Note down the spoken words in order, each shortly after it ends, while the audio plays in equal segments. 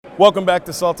Welcome back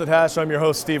to Salted Hash. I'm your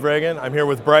host, Steve Reagan. I'm here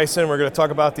with Bryson. We're going to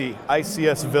talk about the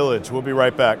ICS Village. We'll be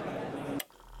right back.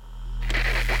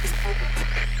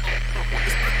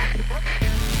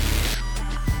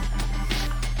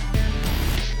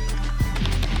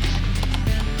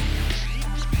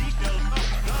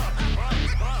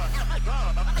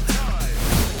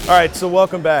 All right, so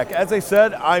welcome back. As I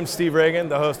said, I'm Steve Reagan,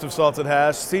 the host of Salted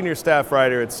Hash, senior staff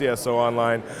writer at CSO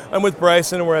Online. I'm with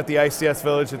Bryson, and we're at the ICS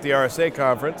Village at the RSA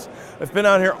conference. I've been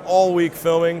out here all week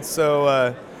filming,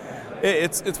 so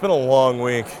it's been a long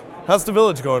week. How's the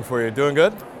Village going for you? Doing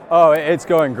good? Oh, it's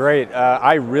going great.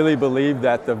 I really believe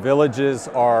that the villages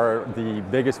are the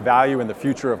biggest value in the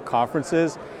future of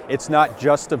conferences. It's not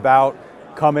just about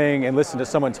coming and listening to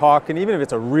someone talk, and even if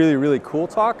it's a really, really cool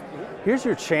talk, here's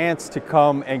your chance to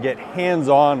come and get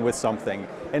hands-on with something.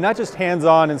 And not just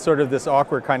hands-on in sort of this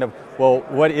awkward kind of, well,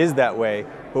 what is that way?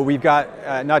 But we've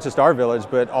got, not just our village,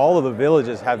 but all of the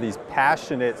villages have these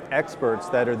passionate experts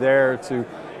that are there to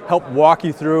help walk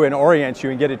you through and orient you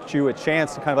and get you a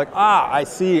chance to kind of like, I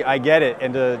see, I get it,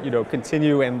 and to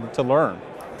continue and to learn.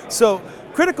 So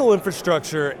critical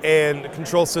infrastructure and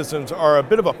control systems are a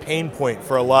bit of a pain point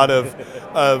for a lot of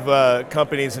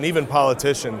companies and even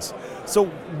politicians. So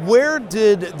where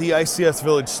did the ICS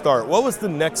Village start? What was the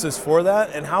nexus for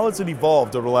that, and how has it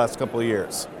evolved over the last couple of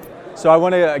years? So I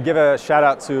want to give a shout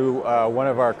out to one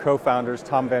of our co-founders,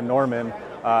 Tom Van Norman.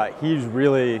 He's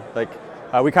really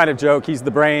we kind of joke, he's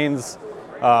the brains.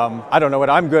 I don't know what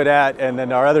I'm good at, and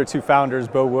then our other two founders,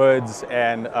 Bo Woods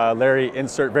and Larry,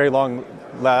 insert very long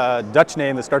Dutch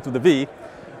name that starts with a V,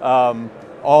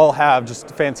 all have just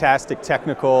fantastic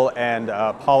technical and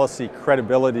policy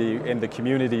credibility in the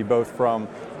community, both from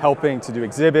helping to do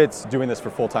exhibits, doing this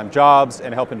for full-time jobs,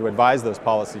 and helping to advise those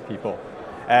policy people.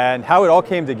 And how it all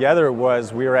came together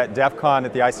was we were at DEF CON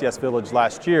at the ICS Village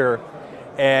last year,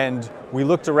 and we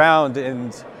looked around,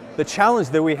 and the challenge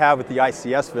that we have with the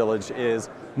ICS Village is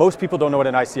most people don't know what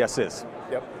an ICS is,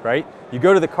 right? You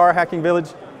go to the car hacking village,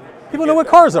 people know what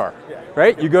cars are,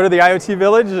 right? You go to the IoT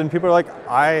Village and people are like,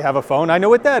 I have a phone, I know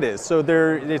what that is. So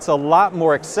it's a lot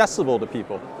more accessible to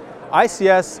people.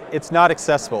 ICS, it's not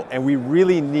accessible, and we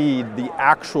really need the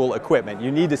actual equipment.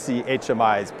 You need to see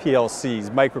HMIs, PLCs,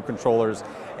 microcontrollers,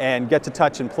 and get to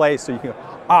touch and play so you can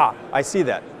go, I see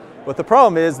that. But the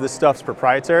problem is this stuff's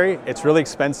proprietary, it's really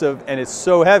expensive, and it's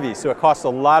so heavy, so it costs a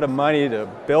lot of money to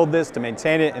build this, to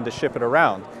maintain it, and to ship it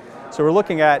around. So we're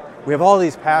looking at, we have all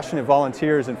these passionate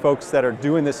volunteers and folks that are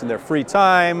doing this in their free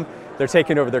time, they're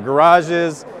taking over their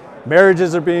garages,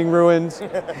 marriages are being ruined,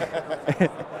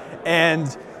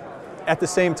 and at the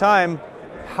same time,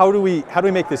 how do we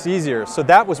make this easier? So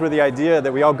that was where the idea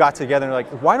that we all got together and like,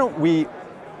 why don't we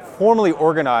formally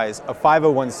organize a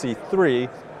 501c3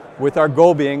 with our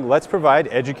goal being, let's provide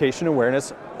education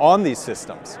awareness on these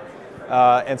systems.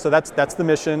 And so that's the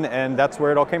mission, and that's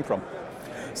where it all came from.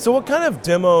 So what kind of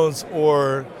demos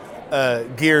or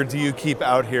gear do you keep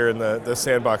out here in the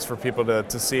sandbox for people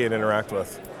to see and interact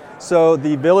with? So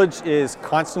the village is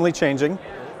constantly changing.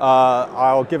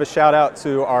 I'll give a shout out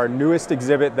to our newest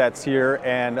exhibit that's here,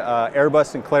 and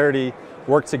Airbus and Clarity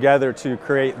worked together to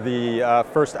create the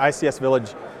first ICS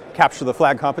Village Capture the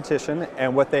Flag competition,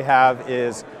 and what they have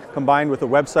is, combined with a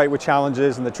website with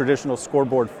challenges and the traditional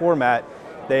scoreboard format,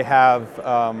 they have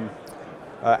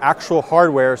actual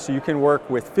hardware, so you can work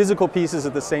with physical pieces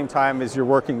at the same time as you're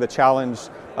working the challenge,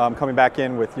 coming back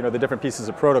in with the different pieces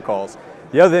of protocols.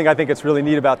 The other thing I think it's really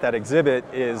neat about that exhibit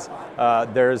is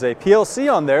there's a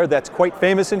PLC on there that's quite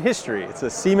famous in history. It's a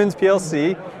Siemens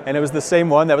PLC, and it was the same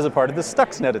one that was a part of the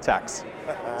Stuxnet attacks.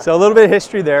 So a little bit of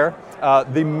history there.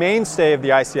 The mainstay of the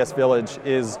ICS Village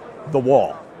is the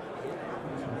wall.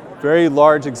 Very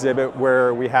large exhibit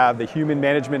where we have the human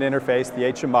management interface, the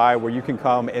HMI, where you can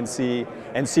come and see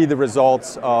the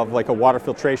results of like a water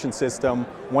filtration system.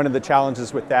 One of the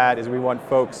challenges with that is we want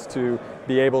folks to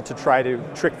be able to try to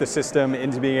trick the system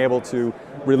into being able to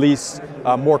release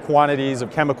more quantities of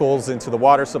chemicals into the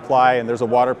water supply, and there's a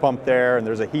water pump there, and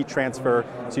there's a heat transfer,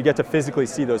 so you get to physically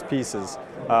see those pieces.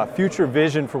 Future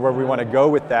vision for where we want to go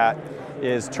with that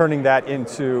is turning that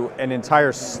into an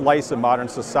entire slice of modern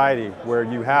society where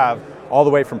you have all the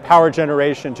way from power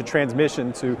generation to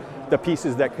transmission to the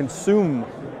pieces that consume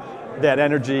that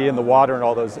energy and the water and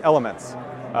all those elements.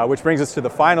 Which brings us to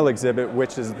the final exhibit,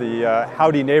 which is the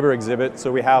Howdy Neighbor exhibit.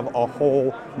 So we have a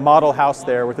whole model house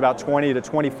there with about 20 to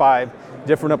 25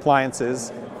 different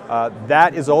appliances.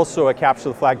 That is also a Capture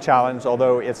the Flag challenge,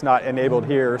 although it's not enabled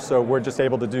here, so we're just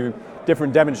able to do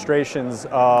different demonstrations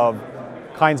of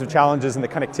kinds of challenges and the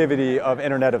connectivity of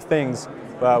Internet of Things.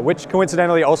 which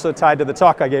coincidentally also tied to the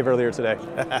talk I gave earlier today.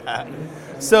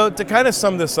 So to kind of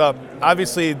sum this up,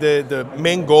 obviously the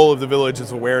main goal of the village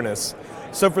is awareness.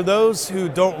 So for those who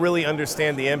don't really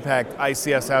understand the impact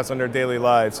ICS has on their daily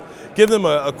lives, give them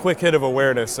a quick hit of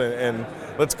awareness and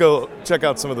let's go check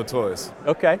out some of the toys.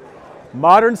 Okay.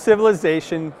 Modern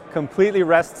civilization completely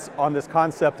rests on this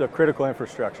concept of critical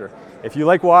infrastructure. If you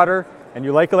like water and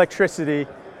you like electricity,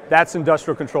 that's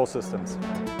industrial control systems.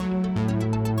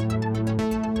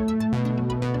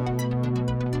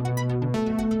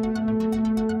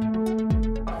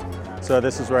 So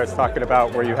this is where it's talking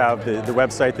about where you have the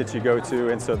website that you go to,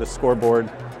 and so the scoreboard.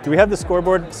 Do we have the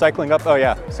scoreboard cycling up? Oh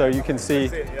yeah, so you can see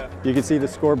the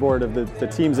scoreboard of the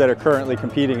teams that are currently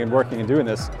competing and working and doing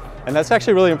this. And that's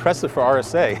actually really impressive for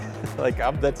RSA. Like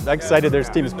I'm excited there's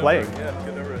teams playing.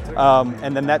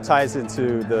 And then that ties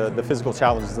into the physical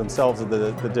challenges themselves of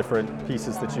the different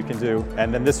pieces that you can do.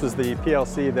 And then this was the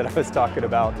PLC that I was talking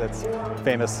about that's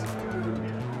famous.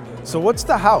 So what's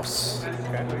the house?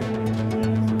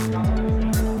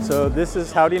 So this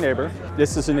is Howdy Neighbor.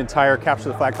 This is an entire Capture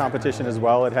the Flag competition as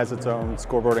well. It has its own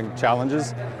scoreboarding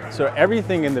challenges. So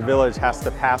everything in the village has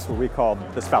to pass what we call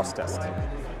the spouse test.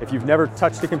 If you've never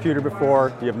touched a computer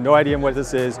before, you have no idea what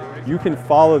this is, you can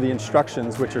follow the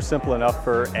instructions, which are simple enough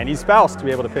for any spouse to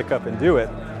be able to pick up and do it.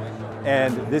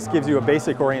 And this gives you a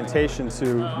basic orientation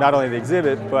to not only the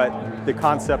exhibit, but the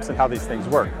concepts and how these things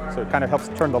work. So it kind of helps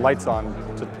turn the lights on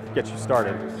to get you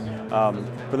started.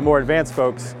 For the more advanced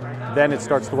folks, then it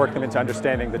starts to work them into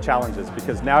understanding the challenges,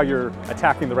 because now you're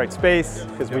attacking the right space,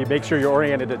 because we make sure you're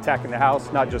oriented at attacking the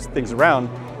house, not just things around,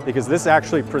 because this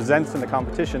actually presents in the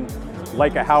competition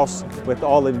like a house with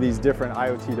all of these different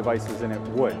IoT devices in it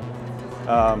would.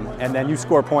 And then you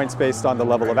score points based on the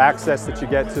level of access that you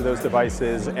get to those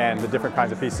devices and the different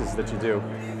kinds of pieces that you do.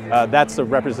 That's a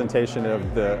representation of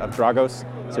Dragos,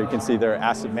 so you can see their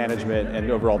asset management and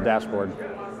overall dashboard.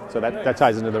 So that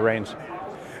ties into the range.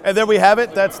 And there we have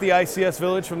it. That's the ICS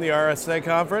Village from the RSA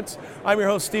conference. I'm your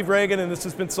host, Steve Reagan, and this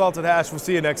has been Salted Hash. We'll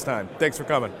see you next time. Thanks for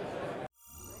coming.